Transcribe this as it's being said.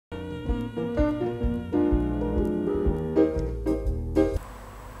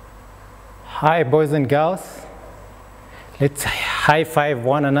Hi, boys and girls. Let's high five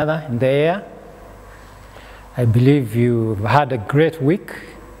one another in the air. I believe you've had a great week.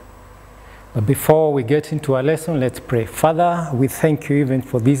 But before we get into our lesson, let's pray. Father, we thank you even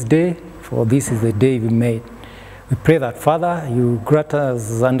for this day, for this is the day you made. We pray that, Father, you grant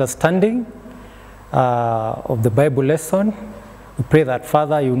us understanding of the Bible lesson. We pray that,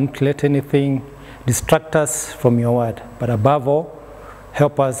 Father, you won't let anything distract us from your word. But above all,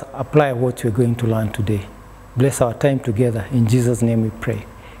 help us apply what we're going to learn today. Bless our time together. In Jesus' name we pray.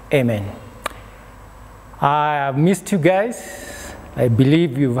 Amen. I missed you guys. I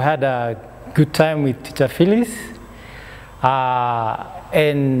believe you've had a good time with Teacher Phyllis.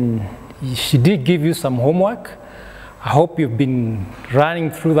 And she did give you some homework. I hope you've been running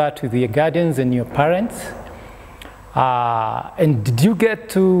through that with your guardians and your parents. And did you get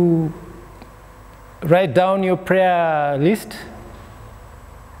to write down your prayer list?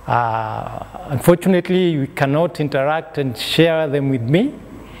 Unfortunately, you cannot interact and share them with me,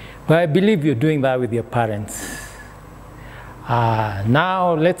 but I believe you're doing that with your parents.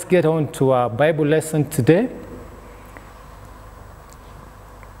 Now, let's get on to our Bible lesson today.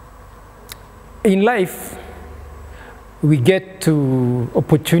 In life, we get to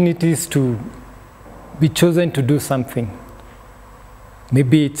opportunities to be chosen to do something.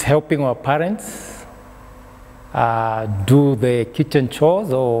 Maybe it's helping our parents do the kitchen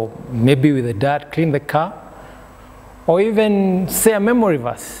chores, or maybe with the dad clean the car, or even say a memory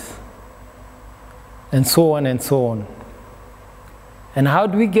verse, and so on and so on. And how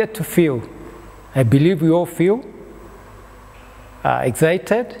do we get to feel? I believe we all feel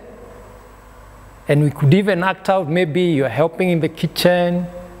excited, and we could even act out. Maybe you're helping in the kitchen,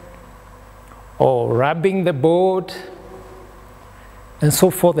 or rubbing the board, and so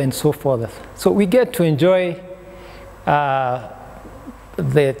forth and so forth. So we get to enjoy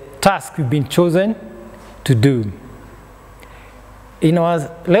the task we've been chosen to do. In our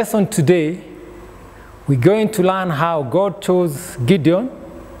lesson today, we're going to learn how God chose Gideon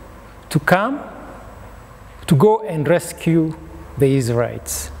to go and rescue the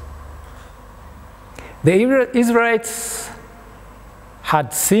Israelites. The Israelites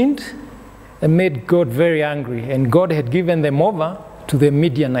had sinned and made God very angry, and God had given them over to the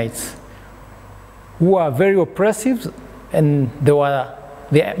Midianites, who are very oppressive, and they were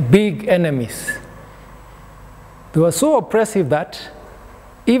their big enemies. They were so oppressive that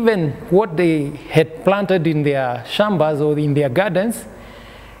even what they had planted in their shambas or in their gardens,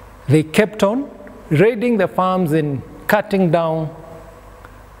 they kept on raiding the farms and cutting down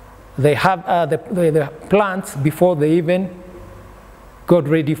the plants before they even got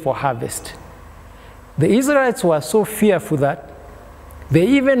ready for harvest. The Israelites were so fearful that they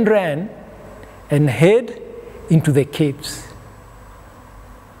even ran and head into the caves.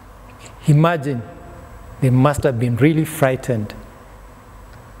 Imagine, they must have been really frightened.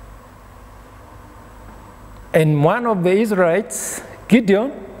 And one of the Israelites,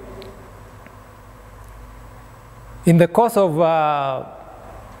 Gideon, in the course of,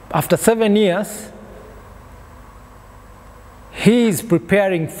 after 7 years, he is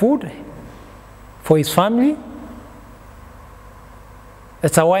preparing food for his family.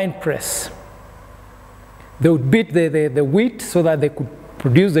 It's a wine press. They would beat the wheat so that they could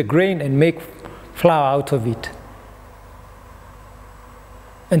produce the grain and make flour out of it.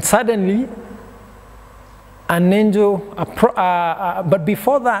 And suddenly, an angel, but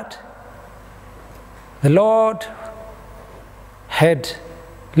before that, the Lord had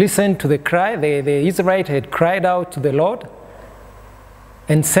listened to the cry. The Israelites had cried out to the Lord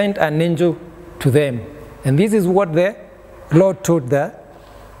and sent an angel to them. And this is what the Lord told the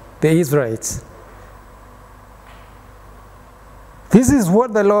Israelites. This is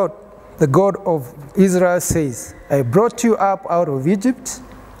what the Lord, the God of Israel, says. I brought you up out of Egypt,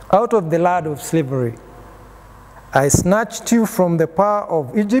 out of the land of slavery. I snatched you from the power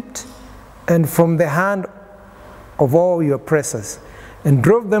of Egypt and from the hand of all your oppressors, and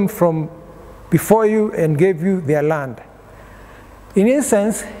drove them from before you and gave you their land. In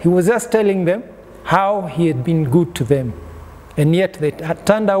essence, he was just telling them how he had been good to them, and yet they had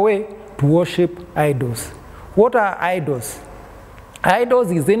turned away to worship idols. What are idols? Idols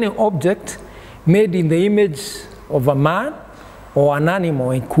is any object made in the image of a man or an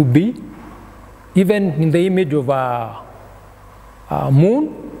animal. It could be even in the image of a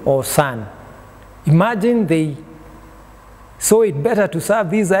moon or sun. Imagine they saw it better to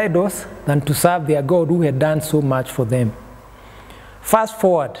serve these idols than to serve their God who had done so much for them. Fast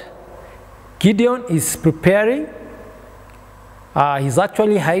forward, Gideon is preparing. He's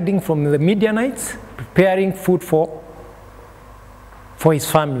actually hiding from the Midianites, preparing food for his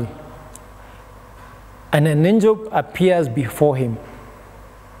family. and an angel appears before him.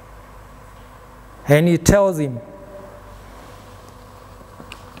 And he tells him,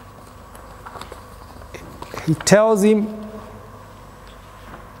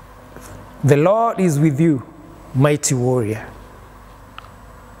 the Lord is with you, mighty warrior.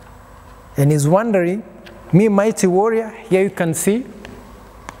 And he's wondering, me, mighty warrior? Here you can see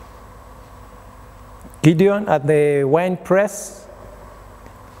Gideon at the wine press,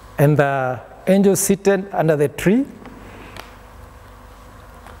 and the angel seated under the tree.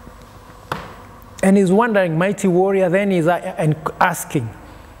 And he's wondering, mighty warrior, then he's asking,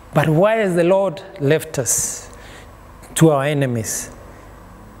 but why has the Lord left us to our enemies?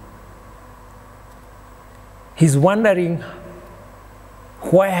 He's wondering,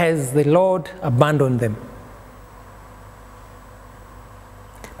 why has the Lord abandoned them?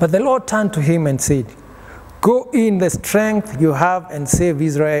 But the Lord turned to him and said, go in the strength you have and save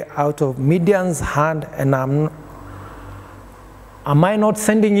Israel out of Midian's hand, and am I not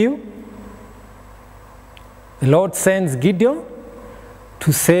sending you? The Lord sends Gideon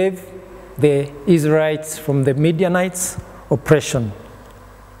to save the Israelites from the Midianites' oppression.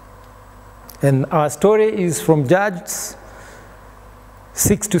 And our story is from Judges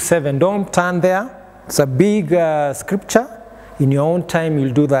 6-7. Don't turn there. It's a big scripture. In your own time,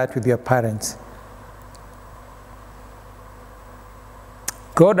 you'll do that with your parents.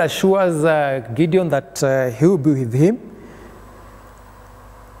 God assures Gideon that he will be with him.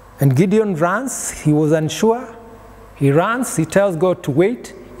 And Gideon runs. He was unsure. He runs. He tells God to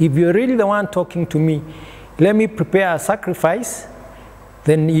wait. If you're really the one talking to me, let me prepare a sacrifice.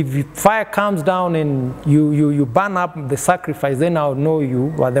 Then if fire comes down and you burn up the sacrifice, then I'll know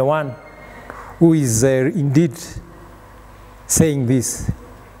you are the one who is indeed saying this.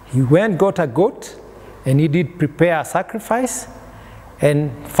 He went, got a goat, and he did prepare a sacrifice.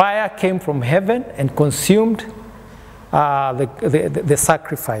 And fire came from heaven and consumed the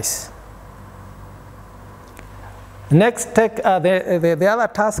sacrifice. Next, the other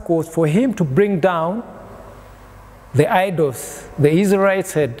task was for him to bring down the idols the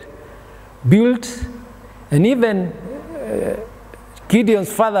Israelites had built, and even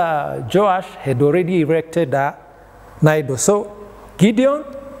Gideon's father Joash had already erected an idol. So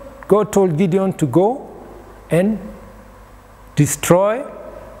God told Gideon to go and destroy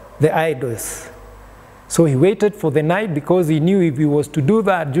the idols. So he waited for the night, because he knew if he was to do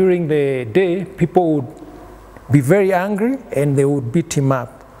that during the day, people would be very angry and they would beat him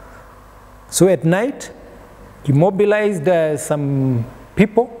up. So at night, he mobilized some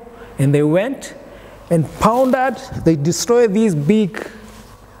people, and they went and pounded. They destroyed these big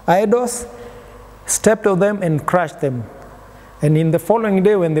idols, stepped on them and crushed them. And in the following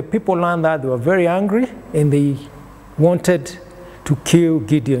day, when the people learned that, they were very angry and they wanted to kill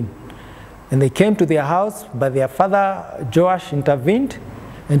Gideon. And they came to their house, but their father Joash intervened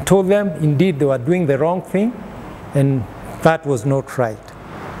and told them indeed they were doing the wrong thing, and that was not right.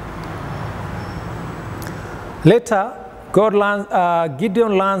 Later,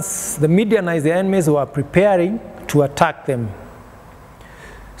 Gideon learns the Midianites, the enemies, were preparing to attack them.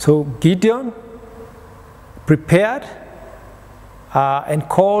 So Gideon prepared and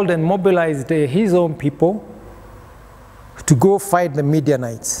called and mobilized his own people to go fight the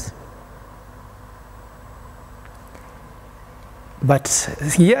Midianites.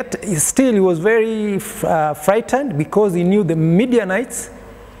 But yet, still, he was very frightened, because he knew the Midianites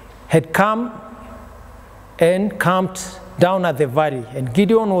had come and camped down at the valley, and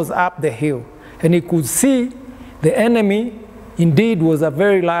Gideon was up the hill, and he could see the enemy indeed was a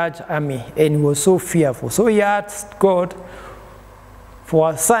very large army, and he was so fearful. So he asked God for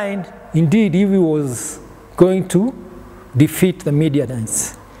a sign, indeed, if he was going to defeat the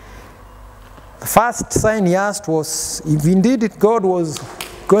Midianites. The first sign he asked was if indeed God was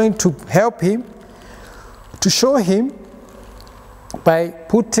going to help him, to show him by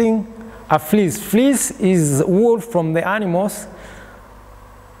putting a fleece. Fleece is wool from the animals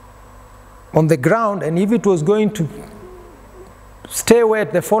on the ground, and if it was going to stay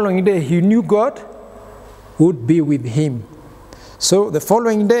wet the following day, he knew God would be with him. So the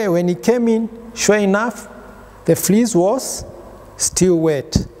following day when he came in, sure enough, the fleece was still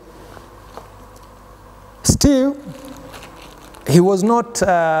wet. Still, he was not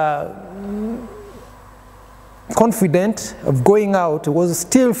confident of going out. He was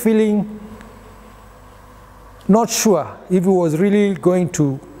still feeling not sure if he was really going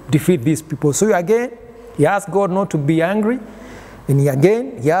to defeat these people. So again, he asked God not to be angry. And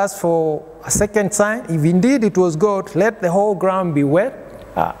he asked for a second sign. If indeed it was God, let the whole ground be wet,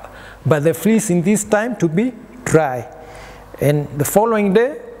 but the fleece in this time to be dry. And the following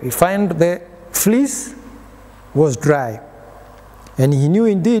day, we find the fleece was dry. And he knew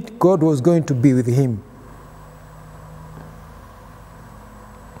indeed God was going to be with him.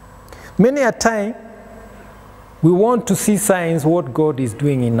 Many a time, we want to see signs what God is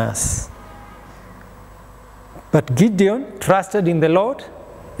doing in us. But Gideon trusted in the Lord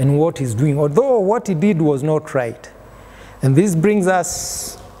and what he's doing, although what he did was not right. And this brings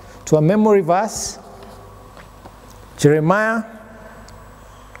us to a memory verse, Jeremiah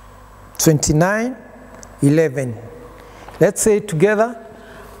 29:11. Let's say it together.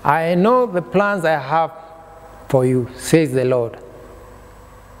 I know the plans I have for you, says the Lord.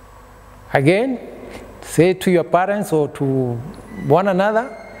 Again, say it to your parents or to one another.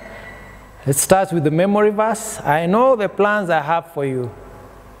 Let's start with the memory verse. I know the plans I have for you,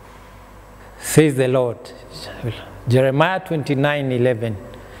 says the Lord. Jeremiah 29:11.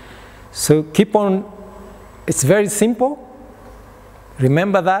 So keep on. It's very simple.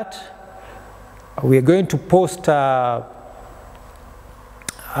 Remember that. We are going to post,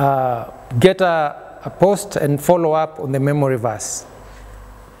 get a post and follow up on the memory verse.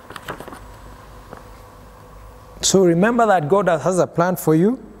 So remember that God has a plan for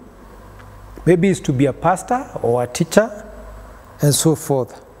you. Maybe it's to be a pastor or a teacher and so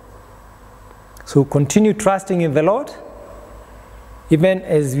forth. So continue trusting in the Lord. Even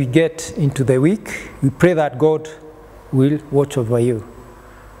as we get into the week, we pray that God will watch over you.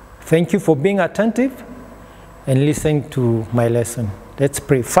 Thank you for being attentive and listening to my lesson. Let's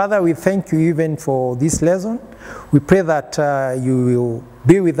pray. Father, we thank you even for this lesson. We pray that you will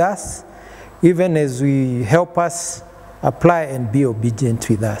be with us, even as we help us apply and be obedient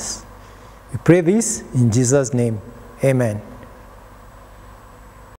with us. We pray this in Jesus' name. Amen.